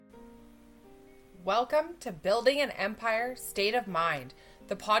Welcome to Building an Empire State of Mind,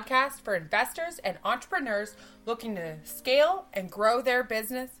 the podcast for investors and entrepreneurs looking to scale and grow their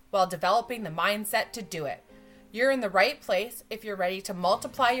business while developing the mindset to do it. You're in the right place if you're ready to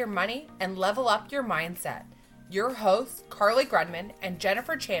multiply your money and level up your mindset. Your hosts, Carly Grunman and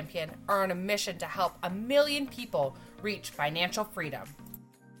Jennifer Champion, are on a mission to help 1 million people reach financial freedom.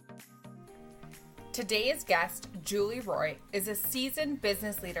 Today's guest, Julie Roy, is a seasoned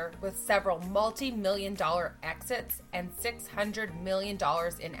business leader with several multi-million-dollar exits and $600 million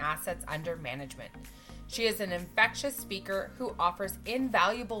in assets under management. She is an infectious speaker who offers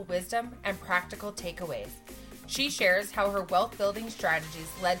invaluable wisdom and practical takeaways. She shares how her wealth-building strategies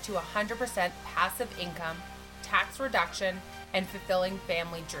led to 100% passive income, tax reduction, and fulfilling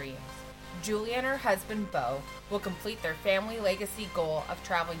family dreams. Julie and her husband, Bo, will complete their family legacy goal of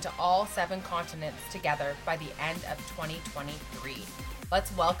traveling to all 7 continents together by the end of 2023.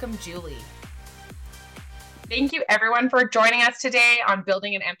 Let's welcome Julie. Thank you, everyone, for joining us today on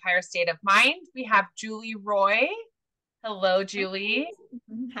Building an Empire State of Mind. We have Julie Roy. Hello, Julie.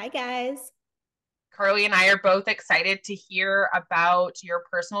 Hi, guys. Carly and I are both excited to hear about your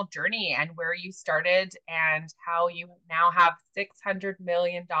personal journey and where you started and how you now have $600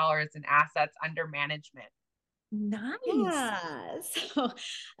 million in assets under management. Nice. Yeah.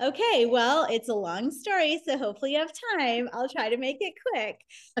 Okay. Well, it's a long story, so hopefully you have time. I'll try to make it quick.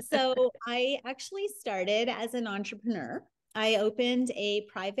 So I actually started as an entrepreneur. I opened a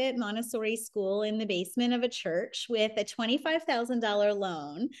private Montessori school in the basement of a church with a $25,000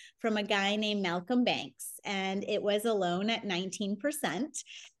 loan from a guy named Malcolm Banks. And it was a loan at 19%.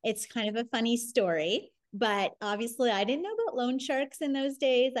 It's kind of a funny story. But obviously, I didn't know about loan sharks in those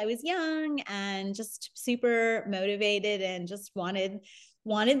days. I was young and just super motivated and just wanted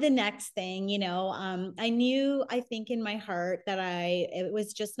the next thing. I think in my heart that it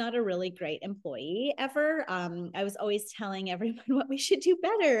was just not a really great employee ever. I was always telling everyone what we should do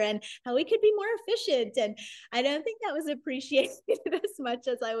better and how we could be more efficient. And I don't think that was appreciated as much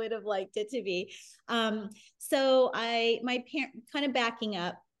as I would have liked it to be. My parent kind of backing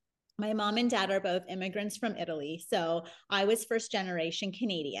up. My mom and dad are both immigrants from Italy. So I was first generation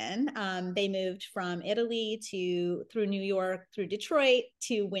Canadian. They moved from Italy through New York, through Detroit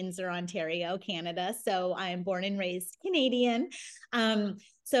to Windsor, Ontario, Canada. So I am born and raised Canadian.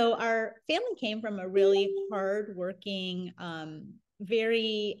 So our family came from a really hardworking,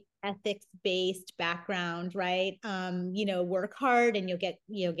 very ethics-based background, right? Work hard and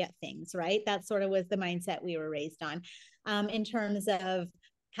you'll get things, right? That sort of was the mindset we were raised on. In terms of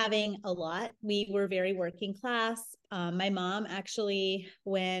having a lot. We were very working class. My mom actually,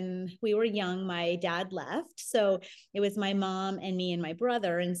 when we were young, my dad left. So it was my mom and me and my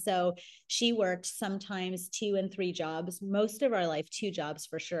brother. And so she worked sometimes 2 and 3 jobs, most of our life, 2 jobs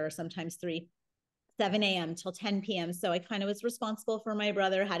for sure, sometimes 3, 7 a.m. till 10 p.m. So I kind of was responsible for my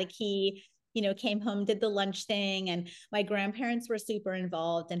brother, had a key, came home, did the lunch thing. And my grandparents were super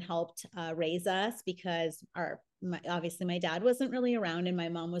involved and helped raise us because obviously my dad wasn't really around and my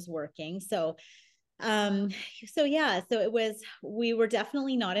mom was working. So we were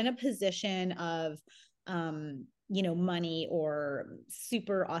definitely not in a position of, money or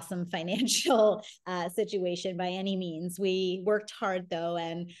super awesome financial situation by any means. We worked hard though.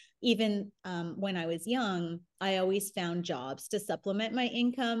 And even when I was young, I always found jobs to supplement my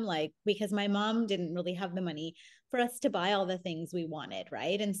income, because my mom didn't really have the money for us to buy all the things we wanted.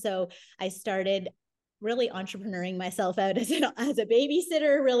 Right. And so I started really entrepreneuring myself out as a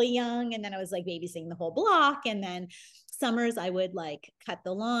babysitter really young. And then I was babysitting the whole block. And then summers I would cut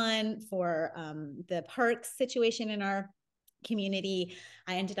the lawn for the parks situation in our community.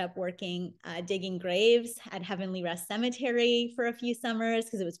 I ended up working digging graves at Heavenly Rest Cemetery for a few summers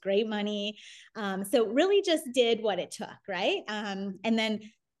because it was great money. So really just did what it took, right? And then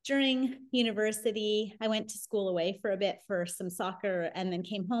during university, I went to school away for a bit for some soccer and then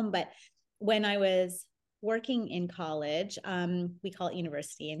came home. But when I was working in college, we call it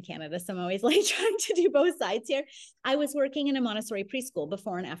university in Canada, so I'm always trying to do both sides here. I was working in a Montessori preschool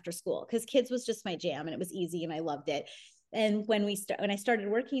before and after school because kids was just my jam and it was easy and I loved it. And when I started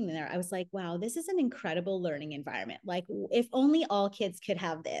working there, I was like, wow, this is an incredible learning environment. If only all kids could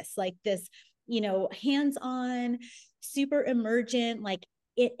have this, hands-on, super emergent,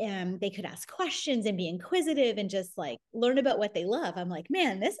 they could ask questions and be inquisitive and just learn about what they love. I'm like,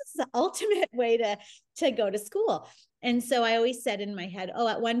 man, this is the ultimate way to go to school. And so I always said in my head,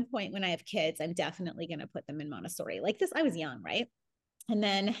 at one point when I have kids, I'm definitely going to put them in Montessori like this. I was young, right? And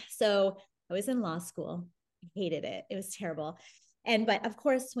then, so I was in law school. I hated it. It was terrible. But of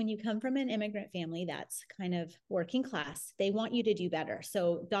course, when you come from an immigrant family that's kind of working class, they want you to do better.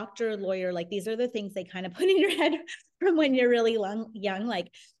 So doctor, lawyer, like these are the things they kind of put in your head from when you're really young.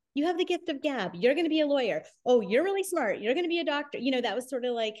 Like, you have the gift of gab, you're going to be a lawyer. Oh, you're really smart, you're going to be a doctor. That was sort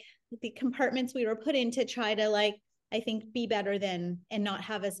of like the compartments we were put in to try to, like, I think, be better than and not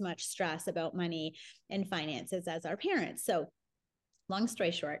have as much stress about money and finances as our parents. So long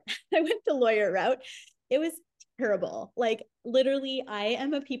story short, I went the lawyer route. It was terrible. Like, literally, I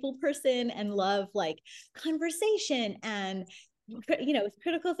am a people person and love like conversation and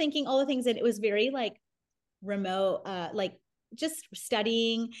critical thinking, all the things. And it was very like remote, like just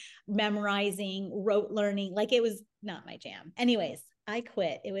studying, memorizing, rote learning. Like, it was not my jam. Anyways, I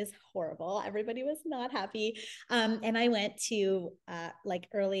quit. It was horrible. Everybody was not happy. And I went to like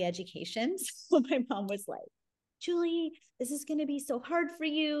early education. So my mom was like, Julie, this is going to be so hard for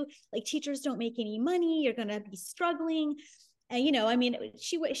you. Like, teachers don't make any money. You're going to be struggling. And, I mean,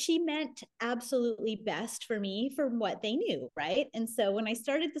 she meant absolutely best for me from what they knew. Right. And so when I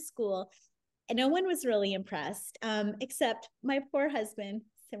started the school, and no one was really impressed, except my poor husband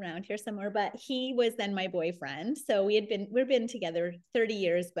around here somewhere, but he was then my boyfriend. So we've been together 30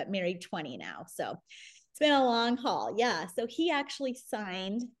 years, but married 20 now. So it's been a long haul. Yeah. So he actually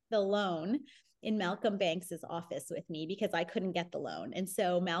signed the loan in Malcolm Banks's office with me because I couldn't get the loan. And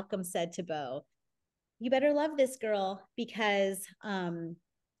so Malcolm said to Bo, you better love this girl because,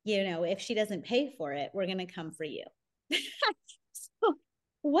 if she doesn't pay for it, we're going to come for you. So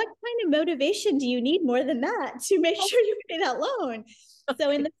what kind of motivation do you need more than that to make sure you pay that loan? So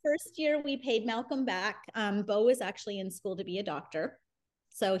in the first year, we paid Malcolm back. Bo was actually in school to be a doctor.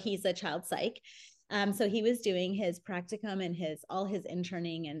 So he's a child psych. So he was doing his practicum and all his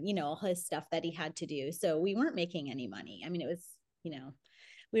interning and, all his stuff that he had to do. So we weren't making any money. I mean, it was,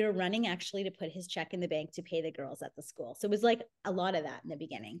 we were running actually to put his check in the bank to pay the girls at the school. So it was like a lot of that in the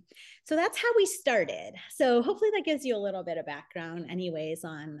beginning. So that's how we started. So hopefully that gives you a little bit of background anyways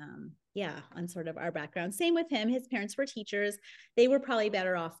on, on sort of our background. Same with him. His parents were teachers. They were probably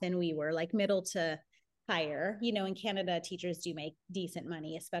better off than we were, like middle to higher. In Canada, teachers do make decent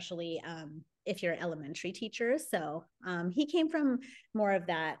money, especially if you're elementary teachers. So he came from more of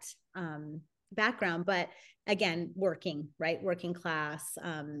that background, but again, working class,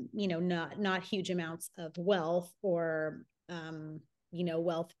 not huge amounts of wealth or,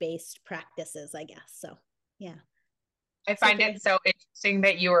 wealth-based practices, I guess. So, yeah. I find it so interesting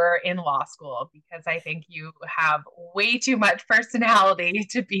that you were in law school because I think you have way too much personality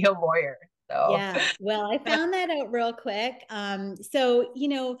to be a lawyer. So yeah, well, I found that out real quick. So,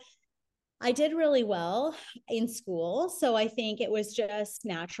 I did really well in school. So I think it was just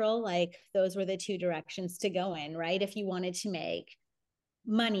natural. Like, those were the two directions to go in, right? If you wanted to make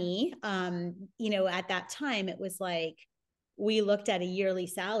money, at that time, it was like, we looked at a yearly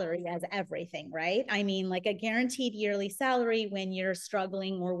salary as everything, right? I mean, like a guaranteed yearly salary when you're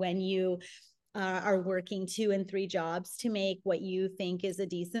struggling or when you are working 2 and 3 jobs to make what you think is a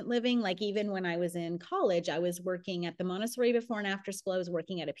decent living. Like, even when I was in college, I was working at the Montessori before and after school. I was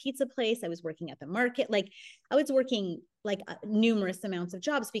working at a pizza place. I was working at the market. Like, I was working like numerous amounts of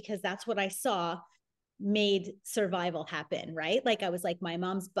jobs because that's what I saw made survival happen, right? Like, I was like, my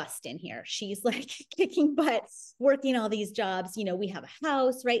mom's busting here. She's like kicking butt, working all these jobs. We have a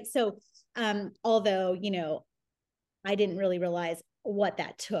house, right? So, although, I didn't really realize what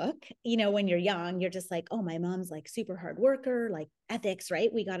that took. When you're young, you're just like, oh, my mom's like super hard worker, like ethics,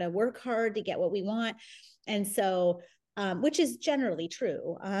 right? We got to work hard to get what we want. And so, which is generally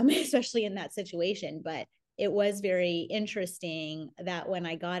true, especially in that situation. But it was very interesting that when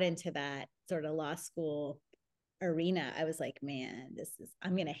I got into that sort of law school arena, I was like, man,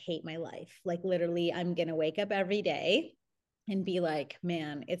 I'm going to hate my life. Like, literally, I'm going to wake up every day and be like,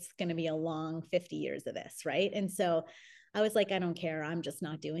 man, it's going to be a long 50 years of this. Right. And so I was like, I don't care. I'm just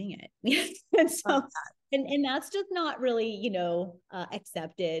not doing it. And so, and that's just not really,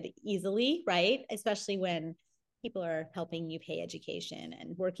 accepted easily. Right. Especially when people are helping you pay education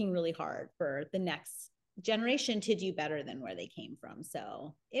and working really hard for the next generation to do better than where they came from.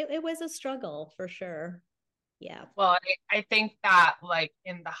 So it was a struggle for sure. Yeah. Well, I think that like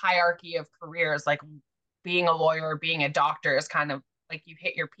in the hierarchy of careers, like being a lawyer or being a doctor is kind of like you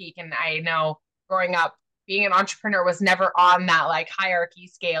hit your peak. And I know growing up, being an entrepreneur was never on that like hierarchy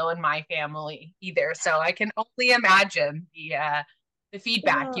scale in my family either. So I can only imagine the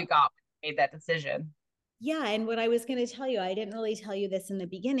feedback you got when you made that decision. Yeah. And what I was going to tell you, I didn't really tell you this in the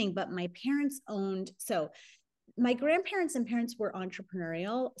beginning, but my parents so my grandparents and parents were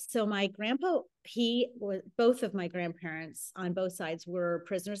entrepreneurial. So my grandpa, both of my grandparents on both sides were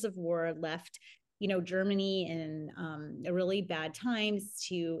prisoners of war, left Germany in really bad times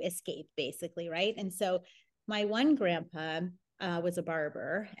to escape, basically, right? And so my one grandpa was a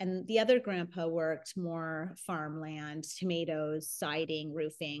barber, and the other grandpa worked more farmland, tomatoes, siding,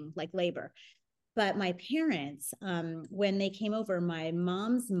 roofing, like labor. But my parents, when they came over, my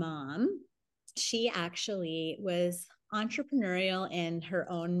mom's mom, she actually was entrepreneurial in her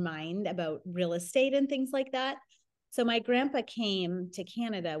own mind about real estate and things like that. So my grandpa came to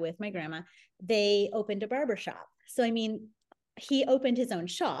Canada with my grandma. They opened a barber shop. So, I mean, he opened his own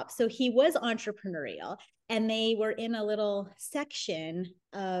shop. So he was entrepreneurial, and they were in a little section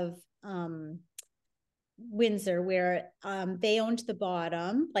of Windsor where they owned the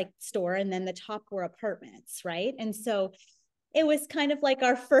bottom like store, and then the top were apartments, right? And so it was kind of like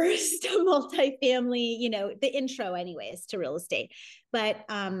our first multifamily, the intro anyways to real estate. But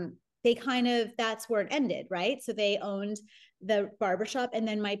they kind of, that's where it ended, right? So they owned the barbershop, and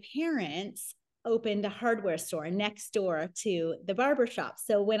then my parents opened a hardware store next door to the barbershop.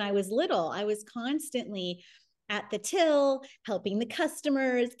 So when I was little, I was constantly at the till, helping the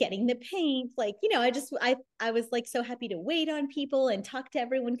customers, getting the paint. Like, I was like so happy to wait on people and talk to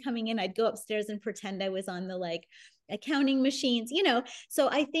everyone coming in. I'd go upstairs and pretend I was on the like accounting machines. So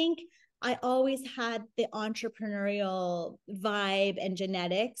I think I always had the entrepreneurial vibe and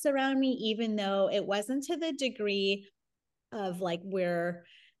genetics around me, even though it wasn't to the degree of like where,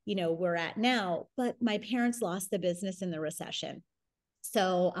 we're at now. But my parents lost the business in the recession.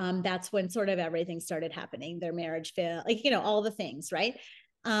 So that's when sort of everything started happening. Their marriage failed, like, all the things, right?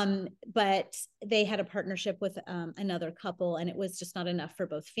 But they had a partnership with another couple, and it was just not enough for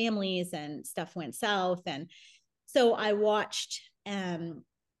both families, and stuff went south. And so I watched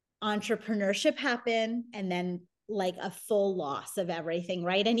entrepreneurship happen, and then like a full loss of everything,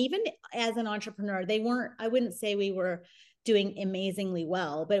 right? And even as an entrepreneur, I wouldn't say we were doing amazingly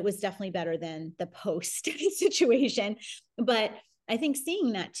well, but it was definitely better than the post situation. But I think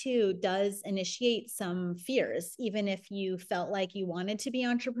seeing that too does initiate some fears. Even if you felt like you wanted to be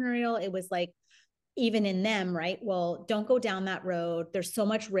entrepreneurial, it was like, even in them, right? Well, don't go down that road. There's so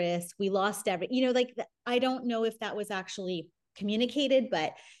much risk. We lost like, I don't know if that was actually communicated,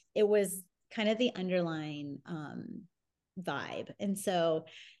 but it was kind of the underlying vibe. And so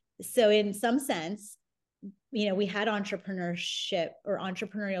in some sense, we had entrepreneurship or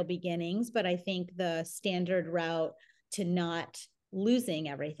entrepreneurial beginnings, but I think the standard route to not losing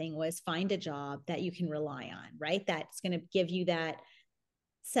everything was find a job that you can rely on, right? That's going to give you that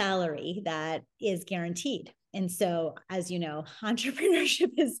salary that is guaranteed. And so, as you know,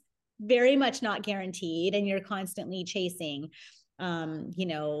 entrepreneurship is very much not guaranteed, and you're constantly chasing,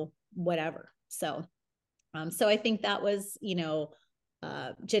 whatever. So I think that was,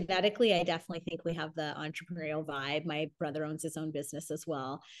 genetically, I definitely think we have the entrepreneurial vibe. My brother owns his own business as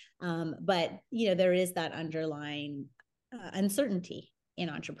well. But, there is that underlying uncertainty in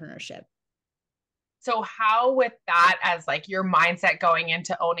entrepreneurship. So how, with that as like your mindset going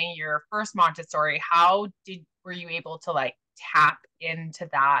into owning your first Montessori, were you able to like tap into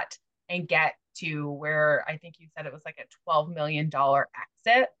that and get to where I think you said it was like a $12 million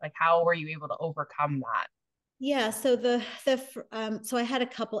exit? Like, how were you able to overcome that? Yeah, so so I had a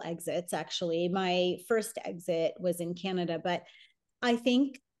couple exits actually. My first exit was in Canada, but I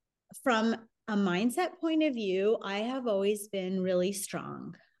think from a mindset point of view, I have always been really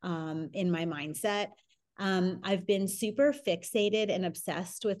strong in my mindset. I've been super fixated and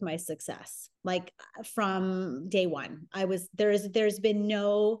obsessed with my success. Like from day one, there's been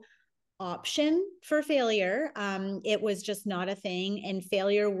no option for failure. It was just not a thing. And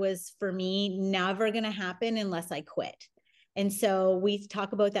failure was for me never going to happen unless I quit. And so we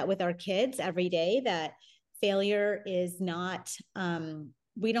talk about that with our kids every day, that failure is not,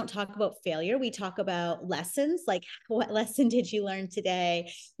 we don't talk about failure. We talk about lessons, like what lesson did you learn today?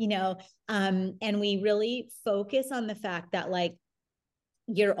 And we really focus on the fact that like,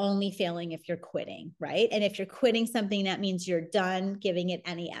 you're only failing if you're quitting, right? And if you're quitting something, that means you're done giving it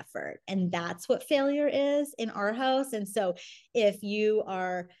any effort. And that's what failure is in our house. And so if you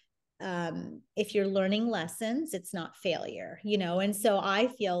are, if you're learning lessons, it's not failure, And so I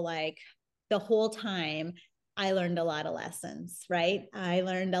feel like the whole time I learned a lot of lessons, right? I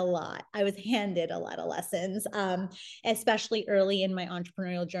learned a lot. I was handed a lot of lessons, especially early in my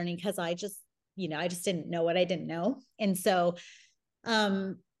entrepreneurial journey, because I just didn't know what I didn't know. And so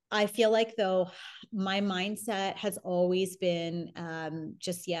I feel like though my mindset has always been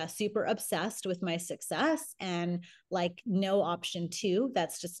super obsessed with my success, and like no option two.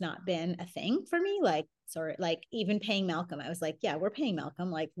 That's just not been a thing for me. Like, sorry, like even paying Malcolm, I was like, yeah, we're paying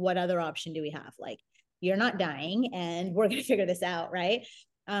Malcolm. Like, what other option do we have? Like, you're not dying and we're going to figure this out. Right.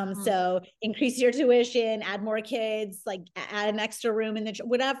 So increase your tuition, add more kids, like add an extra room in the,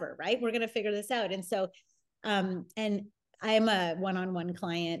 whatever, right? We're going to figure this out. And so, and I'm a one-on-one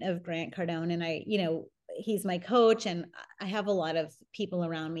client of Grant Cardone, and he's my coach, and I have a lot of people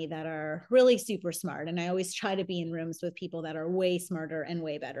around me that are really super smart. And I always try to be in rooms with people that are way smarter and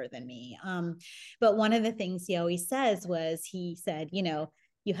way better than me. But one of the things he always says was, he said,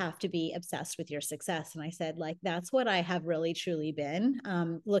 you have to be obsessed with your success. And I said, like, that's what I have really truly been.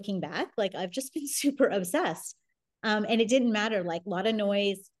 Looking back, like, I've just been super obsessed. And it didn't matter, like, a lot of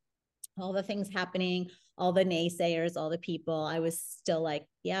noise, all the things happening, all the naysayers, all the people. I was still like,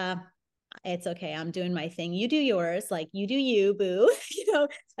 yeah, it's okay. I'm doing my thing. You do yours, like, you do you, boo,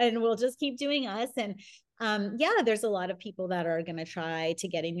 and we'll just keep doing us. And there's a lot of people that are going to try to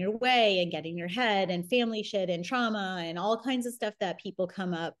get in your way and get in your head, and family shit and trauma and all kinds of stuff that people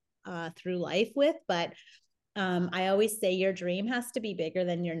come up through life with. But I always say your dream has to be bigger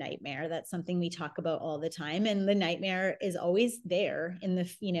than your nightmare. That's something we talk about all the time. And the nightmare is always there in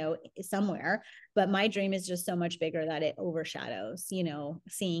the, somewhere, but my dream is just so much bigger that it overshadows,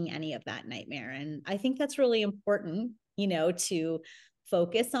 seeing any of that nightmare. And I think that's really important, to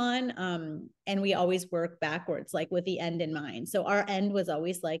focus on. And we always work backwards, like with the end in mind. So our end was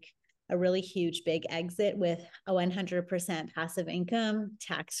always like a really huge, big exit with a 100% passive income,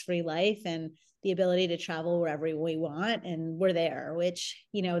 tax-free life, and the ability to travel wherever we want. And we're there, which,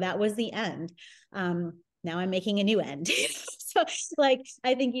 that was the end. Now I'm making a new end. So like,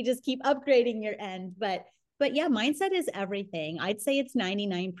 I think you just keep upgrading your end, but yeah, mindset is everything. I'd say it's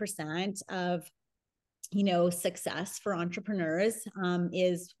 99% of, success for entrepreneurs,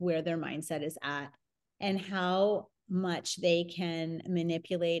 is where their mindset is at, and how much they can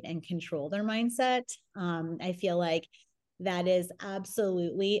manipulate and control their mindset. I feel like that is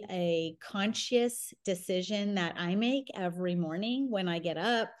absolutely a conscious decision that I make every morning when I get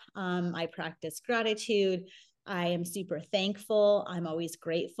up. I practice gratitude. I am super thankful. I'm always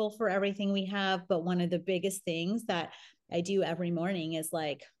grateful for everything we have. But one of the biggest things that I do every morning is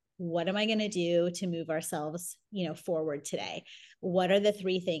like, what am I going to do to move ourselves, forward today? What are the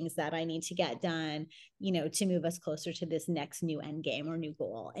 3 things that I need to get done, to move us closer to this next new end game or new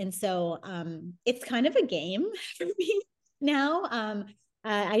goal? And so it's kind of a game for me now.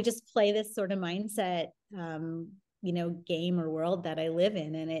 I just play this sort of mindset, game or world that I live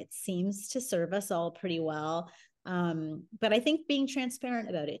in, and it seems to serve us all pretty well. But I think being transparent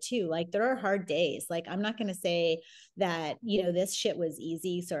about it too, like, there are hard days. Like, I'm not going to say that, this shit was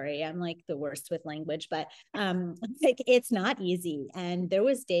easy. Sorry. I'm like the worst with language, but, like, it's not easy. And there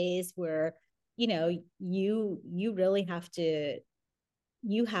was days where, you really have to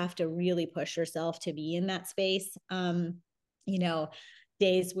really push yourself to be in that space.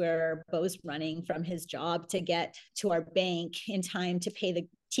 Days where Bo's running from his job to get to our bank in time to pay the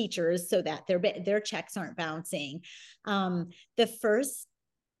teachers so that their checks aren't bouncing. The first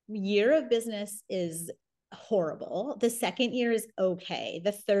year of business is horrible. The second year is okay.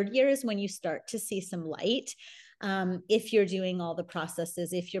 The third year is when you start to see some light. If you're doing all the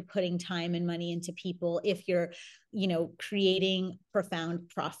processes, if you're putting time and money into people, if you're, creating profound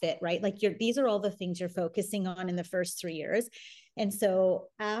profit, right? Like, these are all the things you're focusing on in the first 3 years. And so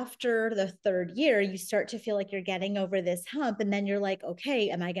after the third year, you start to feel like you're getting over this hump. And then you're like, okay,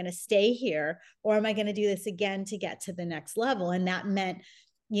 am I going to stay here, or am I going to do this again to get to the next level? And that meant,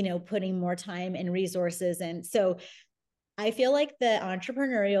 putting more time and resources. And so I feel like the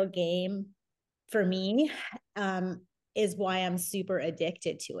entrepreneurial game for me, is why I'm super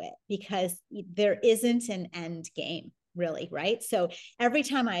addicted to it, because there isn't an end game really, right? So every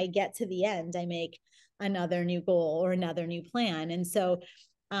time I get to the end, I make another new goal or another new plan. And so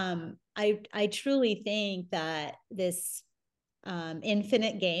I truly think that this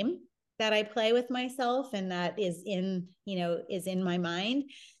infinite game that I play with myself, and that is in my mind,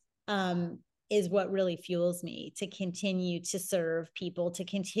 is what really fuels me to continue to serve people, to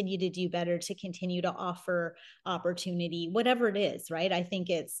continue to do better, to continue to offer opportunity, whatever it is, right? I think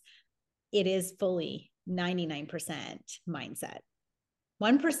it is fully 99% mindset.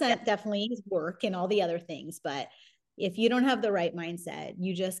 1% definitely is work and all the other things, but if you don't have the right mindset,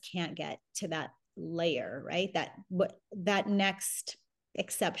 you just can't get to that layer, right? That next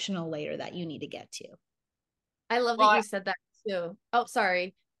exceptional layer that you need to get to. I love that you said that too. Oh,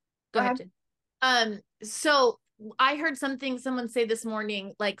 sorry. Go ahead, Jen. So I heard someone say this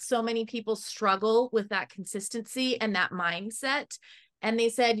morning, like, so many people struggle with that consistency and that mindset. And they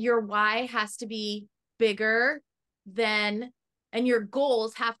said your why has to be bigger than, and your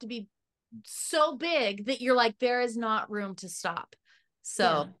goals have to be so big that you're like, there is not room to stop.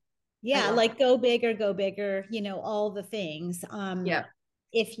 So yeah, like, go bigger, all the things. Yeah.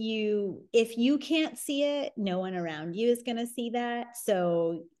 if you can't see it, no one around you is going to see that.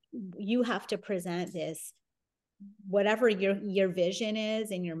 So you have to present this, whatever your vision is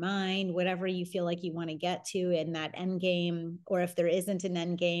in your mind, whatever you feel like you want to get to in that end game, or if there isn't an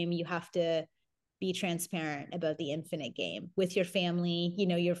end game, you have to be transparent about the infinite game with your family,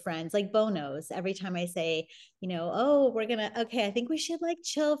 your friends. Like Bo knows, every time I say, oh, okay, I think we should like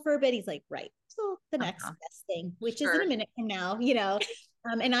chill for a bit, he's like, right, so the next best thing, which is in a minute from now,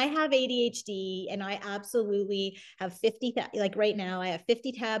 and I have ADHD, and I absolutely have 50, like right now I have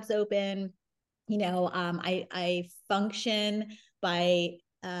 50 tabs open. I function by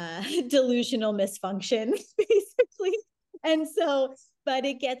delusional misfunction, basically. And so, but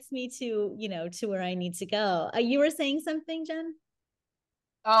it gets me to where I need to go. You were saying something, Jen?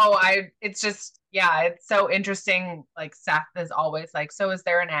 Oh, it's just, yeah, it's so interesting. Like Seth is always like, so is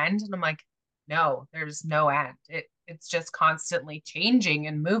there an end? And I'm like, no, there's no end. It's just constantly changing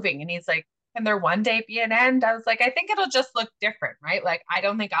and moving. And he's like, can there one day be an end? I was like, I think it'll just look different, right? Like, I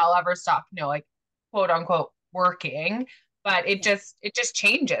don't think I'll ever stop, like quote unquote working, but it just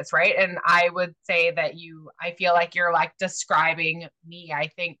changes, right? And I would say that I feel like you're like describing me. I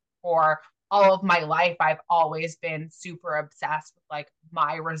think for all of my life, I've always been super obsessed with like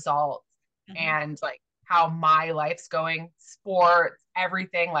my results and like how my life's going, sports,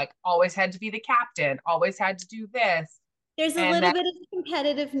 everything, like always had to be the captain, always had to do this. There's a little bit of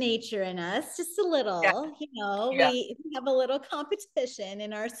competitive nature in us, just a little, we have a little competition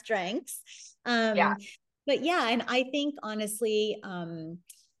in our strengths. But yeah, and I think honestly,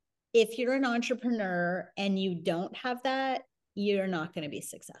 if you're an entrepreneur and you don't have that, you're not going to be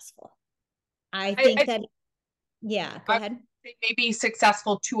successful. I think that, yeah, go ahead. Maybe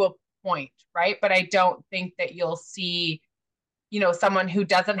successful to a point, right? But I don't think that you'll see, someone who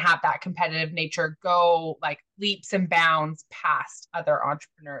doesn't have that competitive nature go like leaps and bounds past other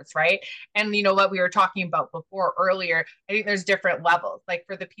entrepreneurs, right? And what we were talking about before earlier, I think there's different levels. Like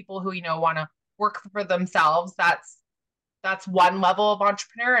for the people who want to work for themselves, that's one level of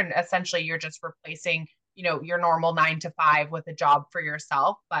entrepreneur, and essentially you're just replacing your normal 9 to 5 with a job for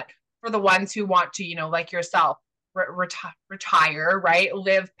yourself. But for the ones who want to like yourself retire, right,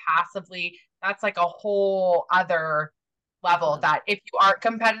 live passively, that's like a whole other level that if you aren't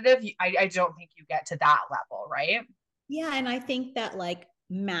competitive, I don't think you get to that level, right? Yeah, and I think that like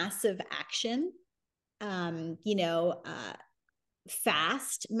massive action,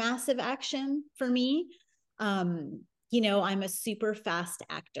 fast massive action for me, I'm a super fast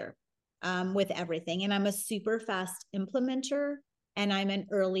actor with everything, and I'm a super fast implementer, and I'm an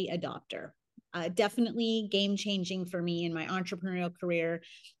early adopter. Definitely game changing for me in my entrepreneurial career.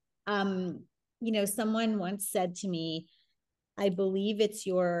 Someone once said to me, I believe it's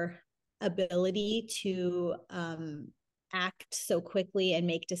your ability to act so quickly and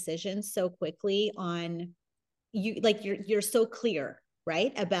make decisions so quickly on you, like you're so clear,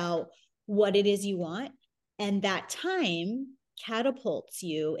 right, about what it is you want, and that time catapults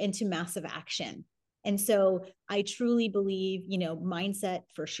you into massive action. And so I truly believe, mindset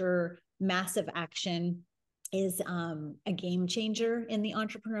for sure, massive action is a game changer in the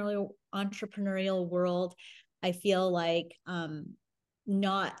entrepreneurial world. I feel like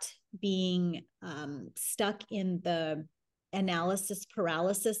not being stuck in the analysis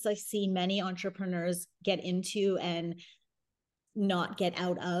paralysis I see many entrepreneurs get into and not get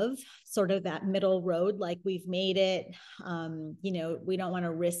out of, sort of that middle road, like we've made it, we don't want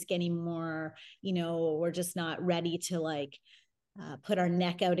to risk anymore, we're just not ready to like put our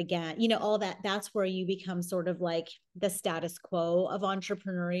neck out again, all that. That's where you become sort of like the status quo of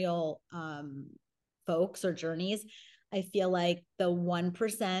entrepreneurial folks or journeys. I feel like the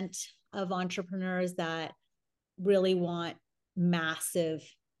 1% of entrepreneurs that really want massive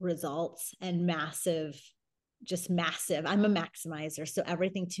results and massive, I'm a maximizer, so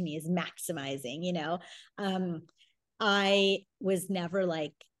everything to me is maximizing. I was never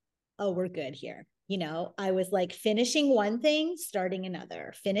like, oh, we're good here. I was like finishing one thing, starting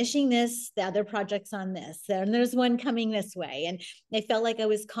another, finishing this, the other projects on this, and there's one coming this way. And I felt like I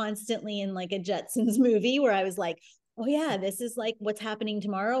was constantly in like a Jetsons movie where I was like, oh yeah, this is like what's happening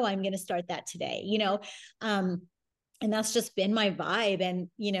tomorrow, I'm going to start that today, and that's just been my vibe. And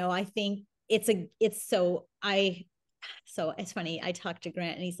I think it's funny, I talked to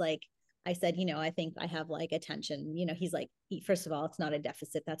Grant and he's like, I said, I think I have like attention, he's like, first of all, it's not a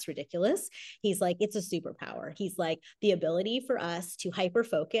deficit. That's ridiculous. He's like, it's a superpower. He's like, the ability for us to hyper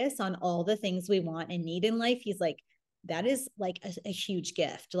focus on all the things we want and need in life. He's like, that is like a huge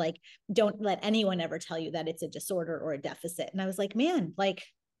gift. Like, don't let anyone ever tell you that it's a disorder or a deficit. And I was like, man, like,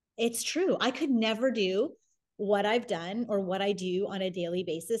 it's true. I could never do what I've done or what I do on a daily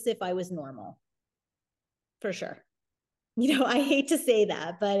basis if I was normal. For sure. I hate to say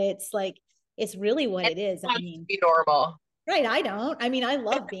that, but it's like, it's really what it is. I mean, be normal. Right. I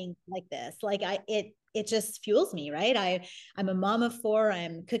love being like this. Like it just fuels me, right? I'm a mom of four.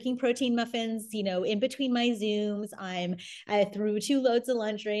 I'm cooking protein muffins, in between my Zooms. I threw 2 loads of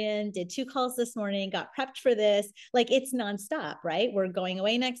laundry in, did 2 calls this morning, got prepped for this. Like it's nonstop, right? We're going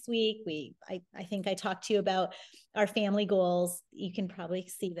away next week. I think I talked to you about our family goals. You can probably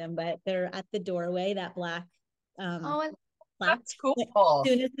see them, but they're at the doorway, that black that's cool. As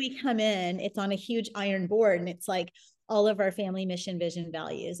soon as we come in, it's on a huge iron board, and it's like all of our family mission, vision,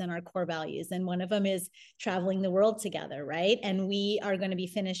 values, and our core values. And one of them is traveling the world together, right? And we are going to be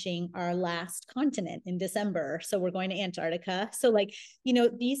finishing our last continent in December. So we're going to Antarctica. So like,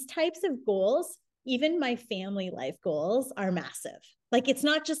 these types of goals, even my family life goals are massive. Like, it's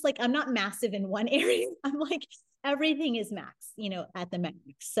not just like, I'm not massive in one area. I'm like, everything is max, at the max.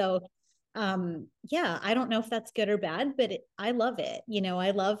 So yeah, I don't know if that's good or bad, but I love it.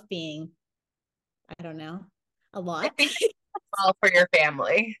 I love being, I don't know, a lot. Well, for your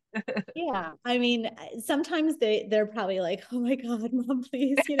family. Yeah. I mean, sometimes they're probably like, oh my God, mom,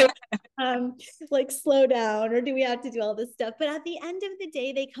 please, like slow down, or do we have to do all this stuff? But at the end of the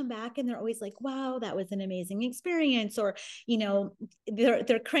day, they come back and they're always like, wow, that was an amazing experience. Or,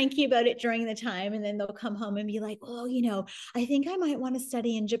 they're cranky about it during the time. And then they'll come home and be like, oh, I think I might want to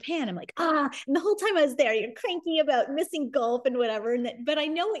study in Japan. I'm like, and the whole time I was there, you're cranky about missing golf and whatever. But I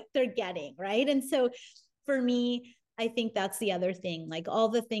know what they're getting. Right. And so for me, I think that's the other thing, like all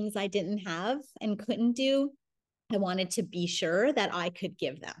the things I didn't have and couldn't do, I wanted to be sure that I could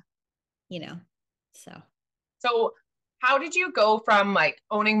give them, So how did you go from like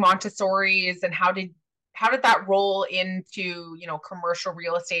owning Montessori's, and how did that roll into, commercial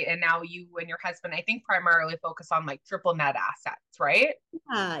real estate? And now you and your husband, I think, primarily focus on like triple net assets, right?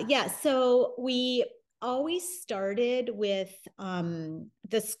 Yeah. So we always started with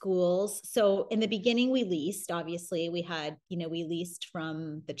the schools. So in the beginning, we leased. Obviously, we had, we leased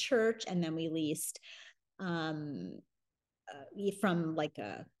from the church, and then we leased from like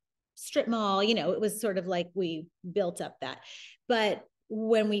a strip mall. It was sort of like we built up that. But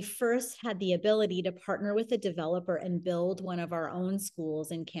when we first had the ability to partner with a developer and build one of our own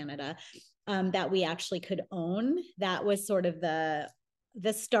schools in Canada, that we actually could own, that was sort of the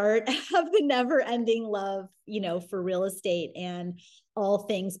start of the never ending love, for real estate and all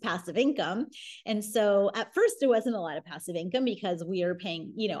things passive income. And so at first there wasn't a lot of passive income because we are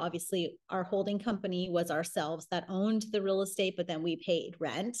paying, obviously our holding company was ourselves that owned the real estate, but then we paid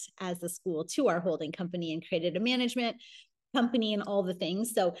rent as a school to our holding company and created a management company and all the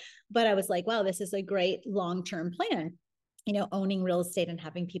things. So, but I was like, wow, this is a great long-term plan. Owning real estate and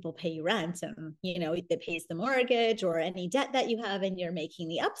having people pay you rent, and, it pays the mortgage or any debt that you have, and you're making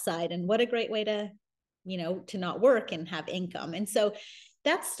the upside. And what a great way to, to not work and have income. And so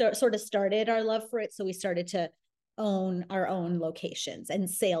that sort of started our love for it. So we started to own our own locations, and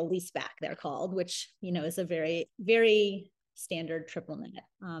sale leaseback, they're called, which, is a very, very standard triple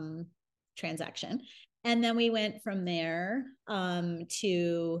net transaction. And then we went from there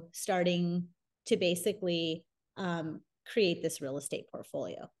to starting to basically create this real estate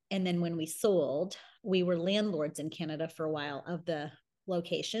portfolio. And then when we sold, we were landlords in Canada for a while of the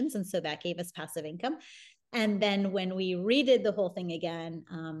locations. And so that gave us passive income. And then when we redid the whole thing again,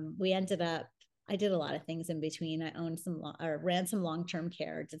 we ended up, I did a lot of things in between. I owned ran some long-term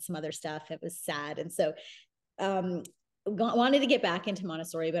care, did some other stuff. It was sad. And so wanted to get back into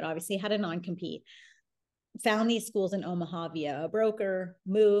Montessori, but obviously had a non-compete. Found these schools in Omaha via a broker,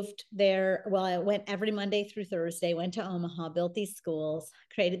 moved there. Well, I went every Monday through Thursday, went to Omaha, built these schools,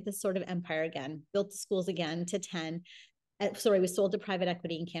 created this sort of empire again, built the schools again to 10. We sold to private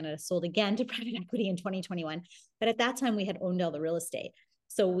equity in Canada, sold again to private equity in 2021. But at that time, we had owned all the real estate.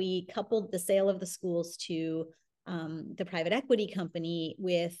 So we coupled the sale of the schools to the private equity company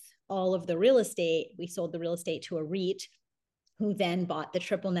with all of the real estate. We sold the real estate to a REIT, who then bought the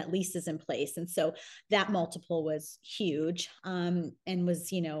triple net leases in place. And so that multiple was huge, and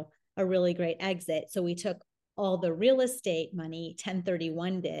was, a really great exit. So we took all the real estate money,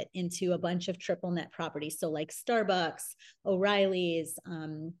 1031'd it into a bunch of triple net properties. So like Starbucks, O'Reilly's,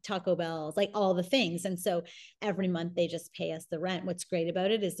 Taco Bell's, like all the things. And so every month they just pay us the rent. What's great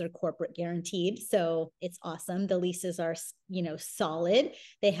about it is they're corporate guaranteed. So it's awesome. The leases are, solid.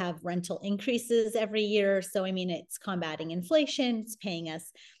 They have rental increases every year. So, I mean, it's combating inflation. It's paying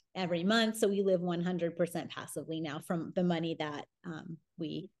us every month. So we live 100% passively now from the money that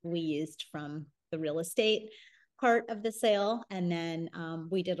we used from the real estate. part of the sale. And then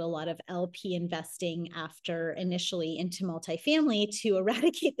we did a lot of LP investing after initially into multifamily to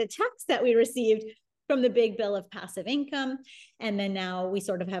eradicate the tax that we received from the big bill of passive income. And then now we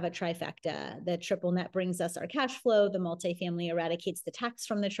sort of have a trifecta. The triple net brings us our cash flow, the multifamily eradicates the tax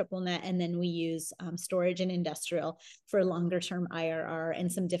from the triple net, and then we use storage and industrial for longer term IRR and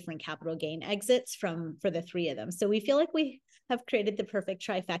some different capital gain exits for the three of them. So we feel like we have created the perfect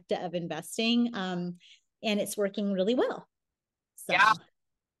trifecta of investing, and it's working really well. So, yeah.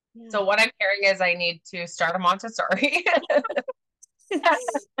 So what I'm hearing is I need to start a Montessori.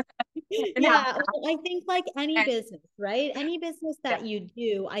 Yeah, well, I think like any business, right? Any business that you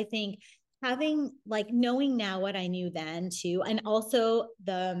do, I think having like knowing now what I knew then too, and also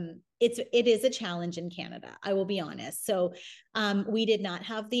it is a challenge in Canada, I will be honest. So we did not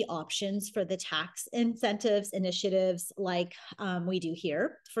have the options for the tax incentives initiatives like we do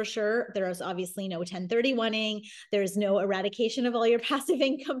here for sure. There is obviously no 1031ing. There's no eradication of all your passive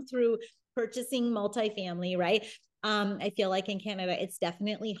income through purchasing multifamily, right? I feel like in Canada, it's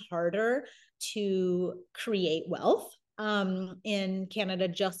definitely harder to create wealth in Canada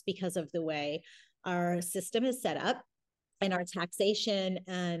just because of the way our system is set up and our taxation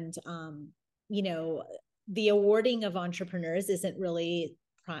and, the awarding of entrepreneurs isn't really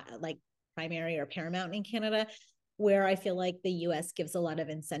primary or paramount in Canada, where I feel like the US gives a lot of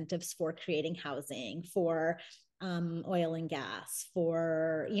incentives for creating housing, for oil and gas,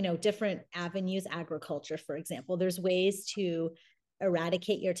 for, different avenues, agriculture, for example. There's ways to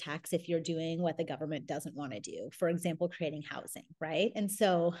eradicate your tax if you're doing what the government doesn't want to do. For example, creating housing, right? And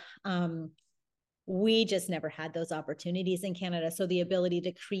so we just never had those opportunities in Canada. So the ability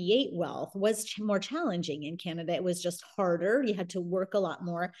to create wealth was more challenging in Canada. It was just harder. You had to work a lot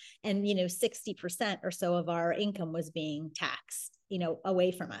more. And, 60% or so of our income was being taxed,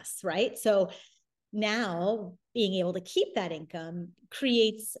 away from us, right? So now being able to keep that income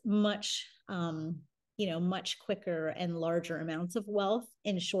creates much quicker and larger amounts of wealth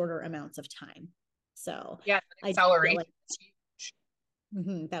in shorter amounts of time. So yeah, acceleration.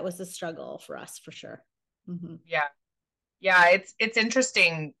 That was a struggle for us for sure. Mm-hmm. Yeah, it's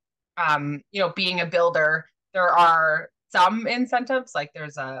interesting. Being a builder, there are some incentives, like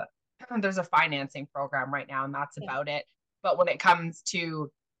there's a financing program right now, and that's about it. But when it comes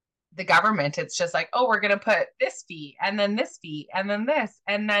to the government, it's just like, oh, we're going to put this fee and then this fee and then this.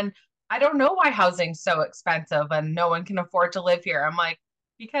 And then I don't know why housing's so expensive and no one can afford to live here. I'm like,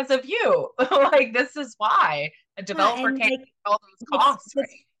 because of you. Like, this is why a developer can't take all those costs, right?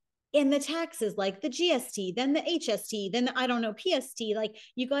 And the taxes, like the GST, then the HST, then I don't know, PST, like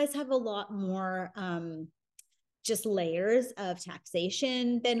you guys have a lot more just layers of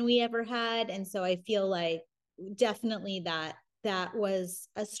taxation than we ever had. And so I feel like definitely that was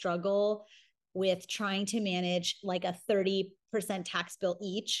a struggle with trying to manage like a 30% tax bill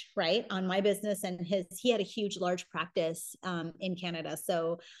each, right, on my business. And he had a huge, large practice in Canada.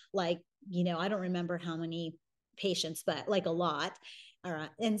 So like, I don't remember how many patients, but like a lot.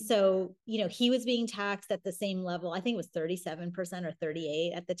 And so, he was being taxed at the same level. I think it was 37% or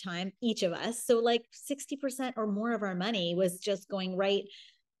 38% at the time, each of us. So like 60% or more of our money was just going right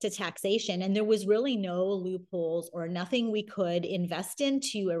to taxation. And there was really no loopholes or nothing we could invest in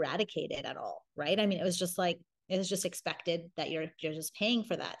to eradicate it at all. Right. I mean, it was just expected that you're just paying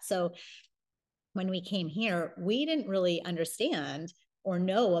for that. So when we came here, we didn't really understand or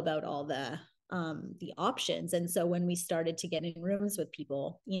know about all the options. And so when we started to get in rooms with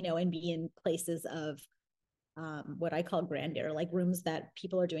people, and be in places of what I call grandeur, like rooms that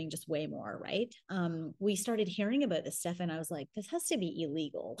people are doing just way more, right? We started hearing about this stuff and I was like, this has to be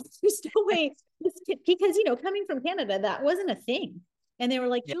illegal. There's no way, because, coming from Canada, that wasn't a thing. And they were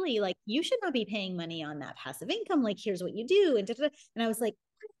like, Julie, like, you should not be paying money on that passive income. Like, here's what you do. And I was like,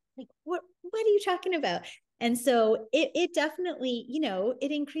 what are you talking about? And so it definitely,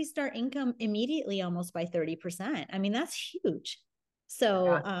 it increased our income immediately almost by 30%. I mean, that's huge.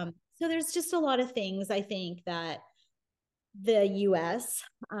 So, so there's just a lot of things I think that the US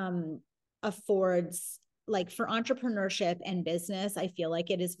affords, like for entrepreneurship and business. I feel like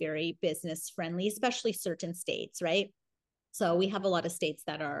it is very business friendly, especially certain states, right? So we have a lot of states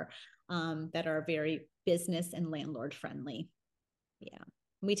that are very business and landlord friendly. Yeah.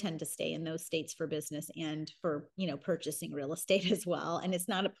 We tend to stay in those states for business and for, purchasing real estate as well. And it's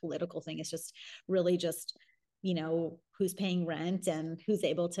not a political thing. It's just really just, who's paying rent and who's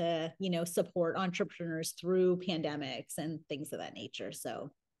able to, support entrepreneurs through pandemics and things of that nature. So,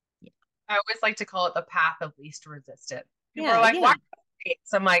 yeah. I always like to call it the path of least resistance. People are like, why?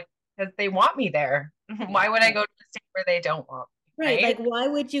 So I'm like, because they want me there. Why would I go to a state where they don't want Right. Like, why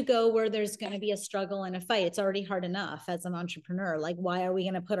would you go where there's going to be a struggle and a fight? It's already hard enough as an entrepreneur. Like, why are we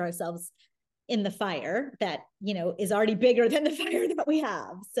going to put ourselves in the fire that, you know, is already bigger than the fire that we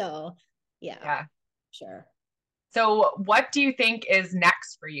have? So yeah, sure. So what do you think is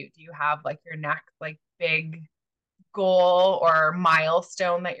next for you? Do you have like your next like big goal or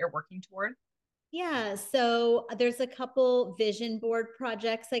milestone that you're working toward? Yeah, so there's a couple vision board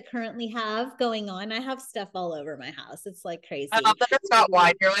projects I currently have going on. I have stuff all over my house. It's like crazy. I love that it's not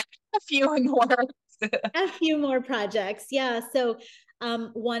one. You're like a few in the works. A few more projects. Yeah. So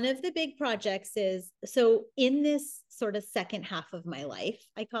one of the big projects is, so in this sort of second half of my life,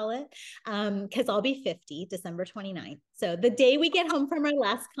 I call it, because I'll be 50, December 29th. So the day we get home from our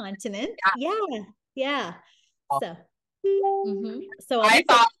last continent. Yeah. Yeah. So, so I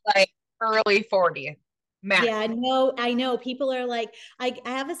thought like early 40s. Max. Yeah, no, I know people are like, I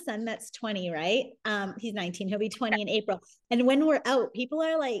have a son that's 20, right? He's 19, he'll be 20 in April. And when we're out, people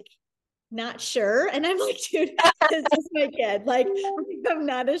are like, not sure. And I'm like, dude, this is my kid. Like, I'm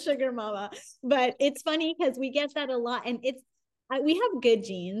not a sugar mama. But it's funny because we get that a lot. And we have good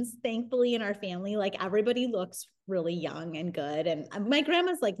genes, thankfully, in our family. Like, everybody looks really young and good. And my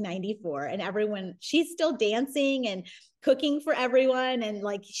grandma's like 94, and she's still dancing and cooking for everyone. And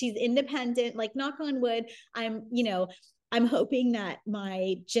like, she's independent, like, knock on wood. I'm hoping that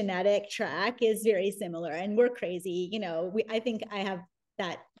my genetic track is very similar, and we're crazy. I think I have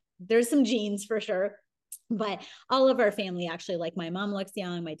that. There's some genes for sure, but all of our family actually, like, my mom looks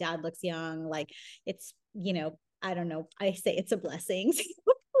young, my dad looks young. Like, it's, I don't know. I say it's a blessing.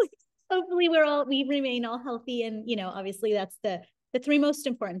 Hopefully we remain all healthy. And, obviously that's the three most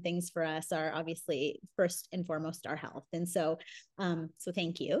important things for us are obviously first and foremost our health. And so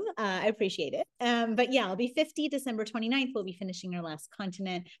thank you. I appreciate it. But yeah, I'll be 50 December 29th. We'll be finishing our last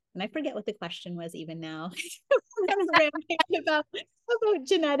continent. And I forget what the question was even now. about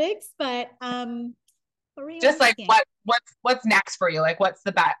genetics, but just like what's next for you? Like, what's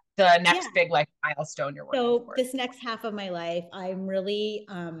the next big like milestone you're working towards? This next half of my life, I'm really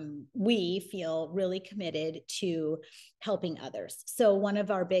we feel really committed to helping others. So one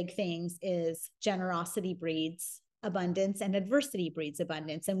of our big things is generosity breeds abundance and adversity breeds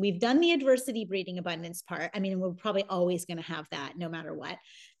abundance. And we've done the adversity breeding abundance part. I mean, we're probably always going to have that no matter what.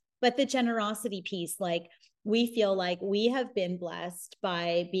 But the generosity piece, like, we feel like we have been blessed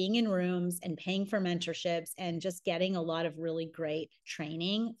by being in rooms and paying for mentorships and just getting a lot of really great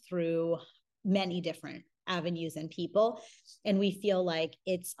training through many different avenues and people. And we feel like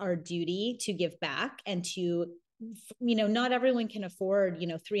it's our duty to give back and to, not everyone can afford,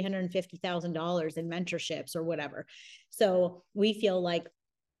 $350,000 in mentorships or whatever. So we feel like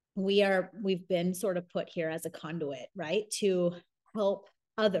we've been sort of put here as a conduit, right? To help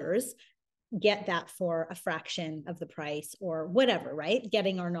others get that for a fraction of the price or whatever, right?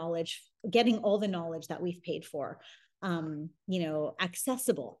 Getting our knowledge, getting all the knowledge that we've paid for,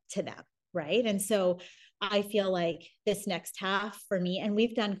 accessible to them, right? And so I feel like this next half for me, and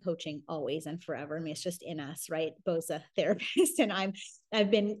we've done coaching always and forever. I mean, it's just in us, right? Bo's a therapist and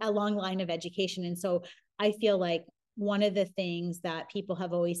I've been a long line of education. And so I feel like one of the things that people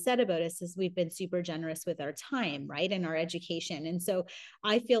have always said about us is we've been super generous with our time, right? And our education. And so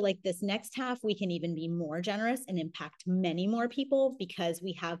I feel like this next half, we can even be more generous and impact many more people because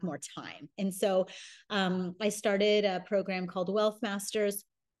we have more time. And so I started a program called Wealth Masters.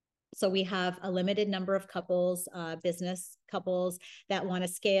 So we have a limited number of couples, business couples that want to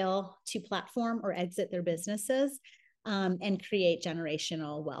scale to platform or exit their businesses. And create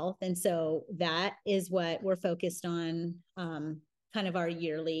generational wealth. And so that is what we're focused on. Kind of our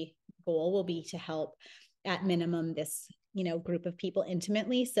yearly goal will be to help at minimum this, group of people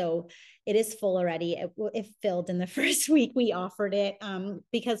intimately. So it is full already. It filled in the first week we offered it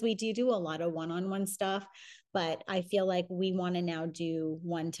because we do a lot of one-on-one stuff, but I feel like we want to now do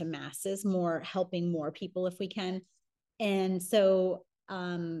one to masses, more helping more people if we can. And so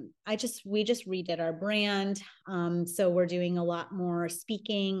we just redid our brand. So we're doing a lot more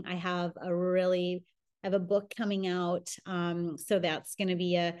speaking. I have a book coming out. So that's going to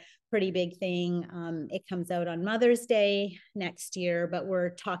be a pretty big thing. It comes out on Mother's Day next year, but we're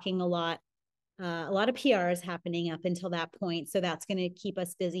talking a lot of PR is happening up until that point. So that's going to keep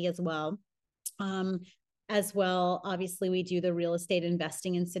us busy as well. Obviously, we do the real estate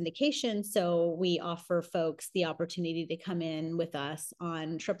investing and syndication. So we offer folks the opportunity to come in with us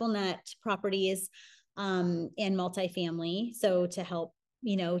on triple net properties and multifamily. So to help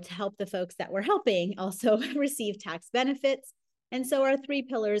the folks that we're helping also receive tax benefits. And so our 3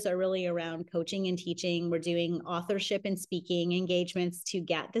 pillars are really around coaching and teaching. We're doing authorship and speaking engagements to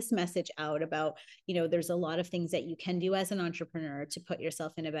get this message out about, there's a lot of things that you can do as an entrepreneur to put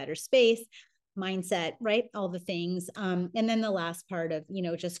yourself in a better space, mindset, right? All the things. And then the last part of,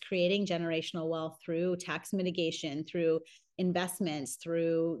 just creating generational wealth through tax mitigation, through investments,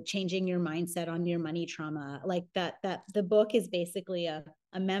 through changing your mindset on your money trauma. Like that the book is basically a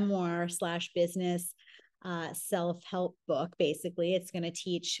memoir / business self-help book. Basically, it's going to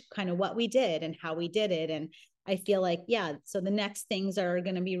teach kind of what we did and how we did it. And I feel like, so the next things are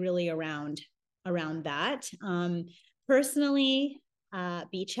going to be really around that. Personally,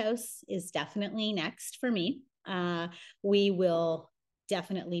 Beach House is definitely next for me. We will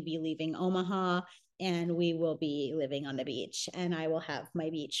definitely be leaving Omaha, and we will be living on the beach, and I will have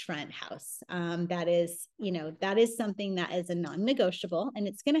my beachfront house. That is something that is a non-negotiable, and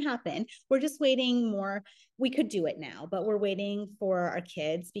it's going to happen. We're just waiting more. We could do it now, but we're waiting for our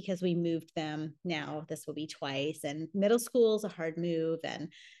kids because we moved them now. This will be twice, and middle school is a hard move.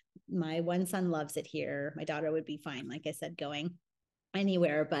 And my one son loves it here. My daughter would be fine, like I said, going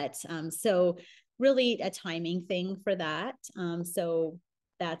anywhere. But so really a timing thing for that. So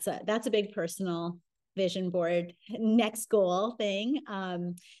that's a big personal vision board next goal thing.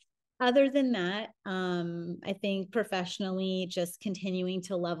 Other than that, I think professionally, just continuing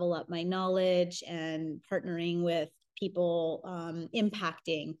to level up my knowledge and partnering with people,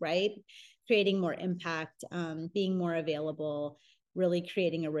 impacting, right? Creating more impact, being more available, really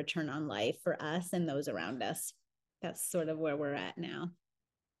creating a return on life for us and those around us. That's sort of where we're at now.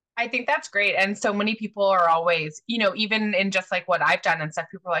 I think that's great. And so many people are always, even in just like what I've done and stuff,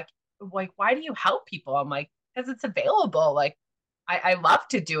 people are like, why do you help people? I'm like, because it's available. Like, I love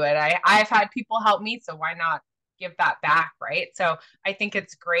to do it. I've had people help me, so why not give that back, right? So I think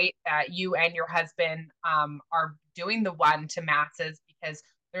it's great that you and your husband are doing the one to masses, because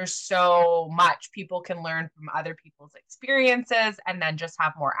there's so much people can learn from other people's experiences, and then just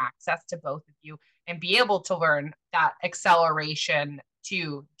have more access to both of you and be able to learn that acceleration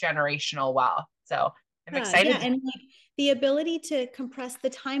to generational wealth. So I'm excited. Yeah, and like the ability to compress the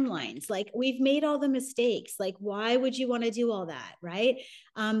timelines. Like, we've made all the mistakes. Like, why would you want to do all that, right?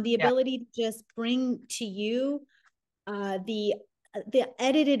 The ability to just bring to you the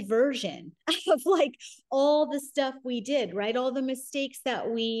edited version of like all the stuff we did, right? All the mistakes that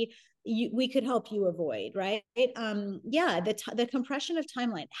we could help you avoid, right? The compression of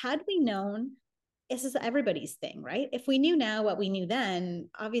timeline. Had we known, this is everybody's thing, right? If we knew now what we knew then,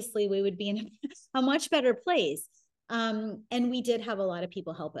 obviously we would be in a much better place. And we did have a lot of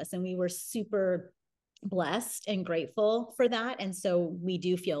people help us, and we were super blessed and grateful for that. And so we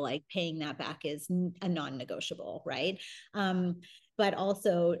do feel like paying that back is a non-negotiable, right? But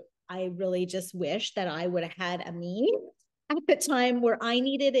also, I really just wish that I would have had a me at the time where I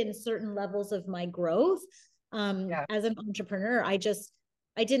needed in certain levels of my growth. As an entrepreneur, I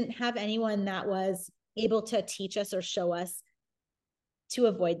didn't have anyone that was able to teach us or show us to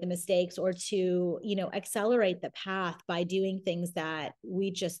avoid the mistakes, or to, accelerate the path by doing things that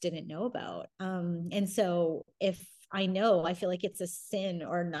we just didn't know about. And so if I feel like it's a sin,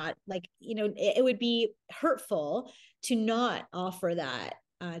 or not, like, it would be hurtful to not offer that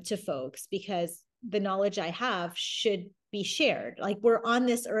to folks, because the knowledge I have should be shared. Like, we're on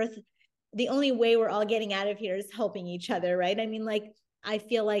this earth. The only way we're all getting out of here is helping each other, right? I mean, like, I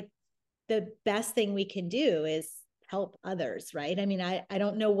feel like the best thing we can do is help others, right? I mean, I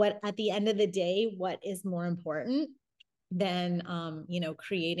don't know what, at the end of the day, what is more important than,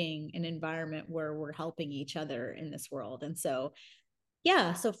 creating an environment where we're helping each other in this world. And so,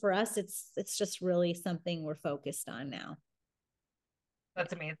 so for us, it's just really something we're focused on now.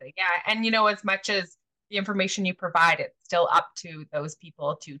 That's amazing. Yeah. And, as much as the information you provide, it's still up to those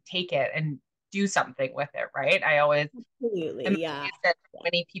people to take it and do something with it, right? I always that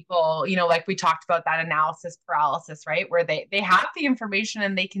many people, like we talked about that analysis paralysis, right? Where they have the information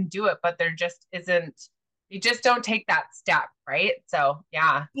and they can do it, but there just isn't, you just don't take that step, right? So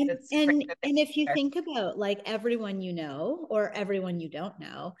yeah. And if you think about like everyone or everyone you don't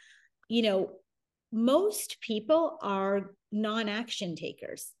know, most people are non-action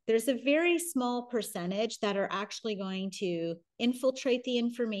takers. There's a very small percentage that are actually going to infiltrate the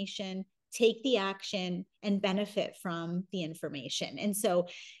information, take the action, and benefit from the information. And so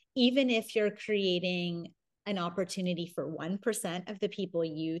even if you're creating an opportunity for 1% of the people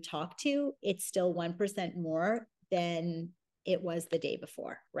you talk to, it's still 1% more than it was the day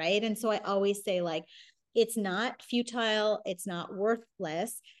before, right? And so I always say, like, it's not futile, it's not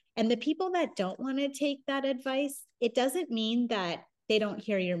worthless. And the people that don't want to take that advice, it doesn't mean that they don't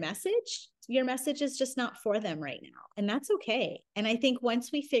hear your message is just not for them right now. And that's okay. And I think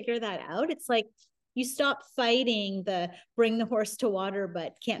once we figure that out, it's like you stop fighting the bring the horse to water,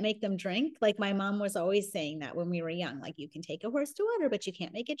 but can't make them drink. Like my mom was always saying that when we were young, like you can take a horse to water, but you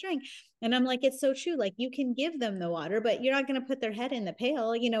can't make it drink. And I'm like, it's so true. Like you can give them the water, but you're not going to put their head in the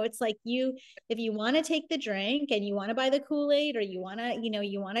pail. It's like if you want to take the drink and you want to buy the Kool-Aid, or you want to,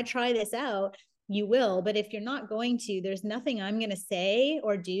 you want to try this out, you will. But if you're not going to, there's nothing I'm going to say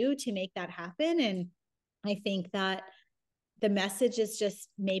or do to make that happen. And I think that the message is just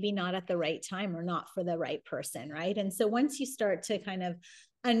maybe not at the right time or not for the right person, right? And so once you start to kind of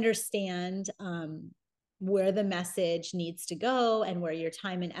understand where the message needs to go and where your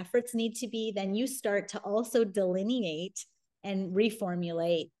time and efforts need to be, then you start to also delineate and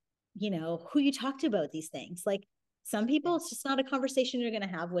reformulate, who you talk to about these things. Like some people, it's just not a conversation you're going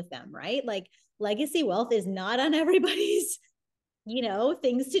to have with them, right? Like legacy wealth is not on everybody's,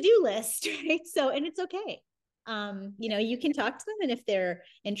 things to do list, right? So, and it's okay. You can talk to them, and if they're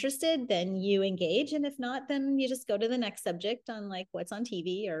interested, then you engage. And if not, then you just go to the next subject on like what's on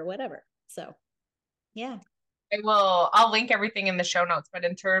TV or whatever. So, yeah. I'll link everything in the show notes, but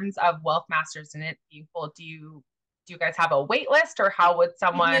in terms of Wealth Masters and It Beautiful, do you guys have a wait list, or how would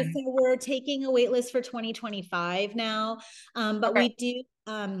someone? Yeah, so we're taking a wait list for 2025 now. But okay.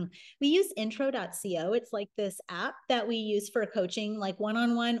 We use intro.co. It's like this app that we use for coaching, like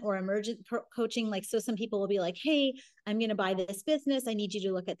one-on-one or emergent coaching. Like, so some people will be like, hey, I'm going to buy this business. I need you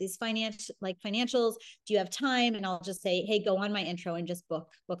to look at these financials. Do you have time? And I'll just say, hey, go on my intro and just book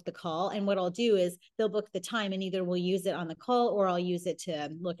the call. And what I'll do is they'll book the time, and either we'll use it on the call, or I'll use it to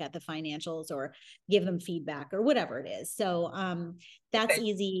look at the financials or give them feedback or whatever it is. So that's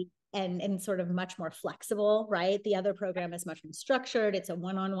easy and sort of much more flexible, right? The other program is much more structured. It's a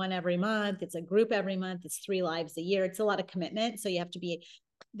one-on-one every month. It's a group every month. It's 3 lives a year. It's a lot of commitment. So you have to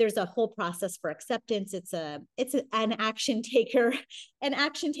there's a whole process for acceptance. It's an action taker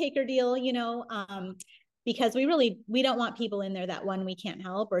deal, because we don't want people in there that, one, we can't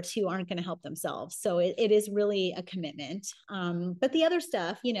help, or 2, aren't going to help themselves. So it is really a commitment. But the other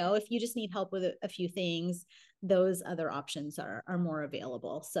stuff, if you just need help with a few things, those other options are more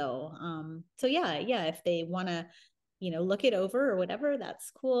available. So yeah, if they want to, look it over or whatever,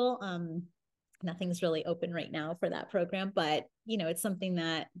 that's cool. Nothing's really open right now for that program, but it's something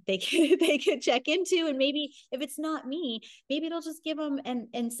that they could check into. And maybe if it's not me, maybe it'll just give them an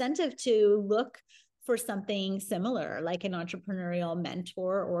incentive to look for something similar, like an entrepreneurial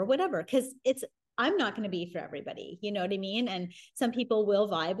mentor or whatever. Because I'm not going to be for everybody, you know what I mean? And some people will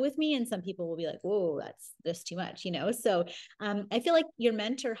vibe with me, and some people will be like, whoa, that's just too much, So I feel like your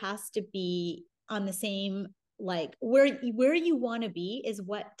mentor has to be on the same, like where you want to be is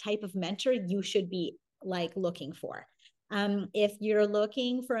what type of mentor you should be like looking for. If you're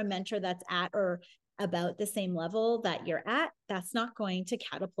looking for a mentor that's at or about the same level that you're at, that's not going to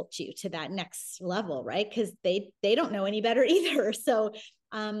catapult you to that next level, right? Because they don't know any better either. So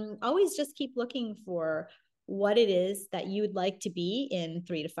always just keep looking for what it is that you would like to be in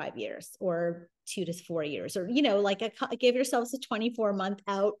 3 to 5 years, or 2 to 4 years, or, give yourselves a 24-month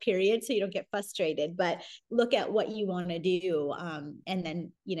out period so you don't get frustrated, but look at what you want to do. And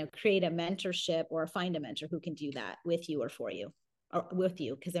then, create a mentorship or find a mentor who can do that with you or for you, or with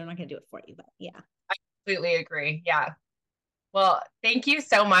you, because they're not going to do it for you, but yeah. I completely agree. Yeah. Well, thank you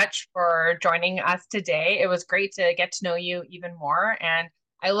so much for joining us today. It was great to get to know you even more, and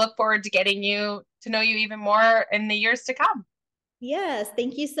I look forward to getting you to know you even more in the years to come. Yes.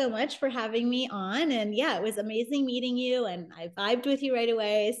 Thank you so much for having me on. And yeah, it was amazing meeting you, and I vibed with you right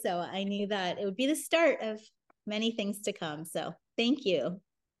away. So I knew that it would be the start of many things to come. So thank you.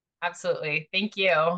 Absolutely. Thank you.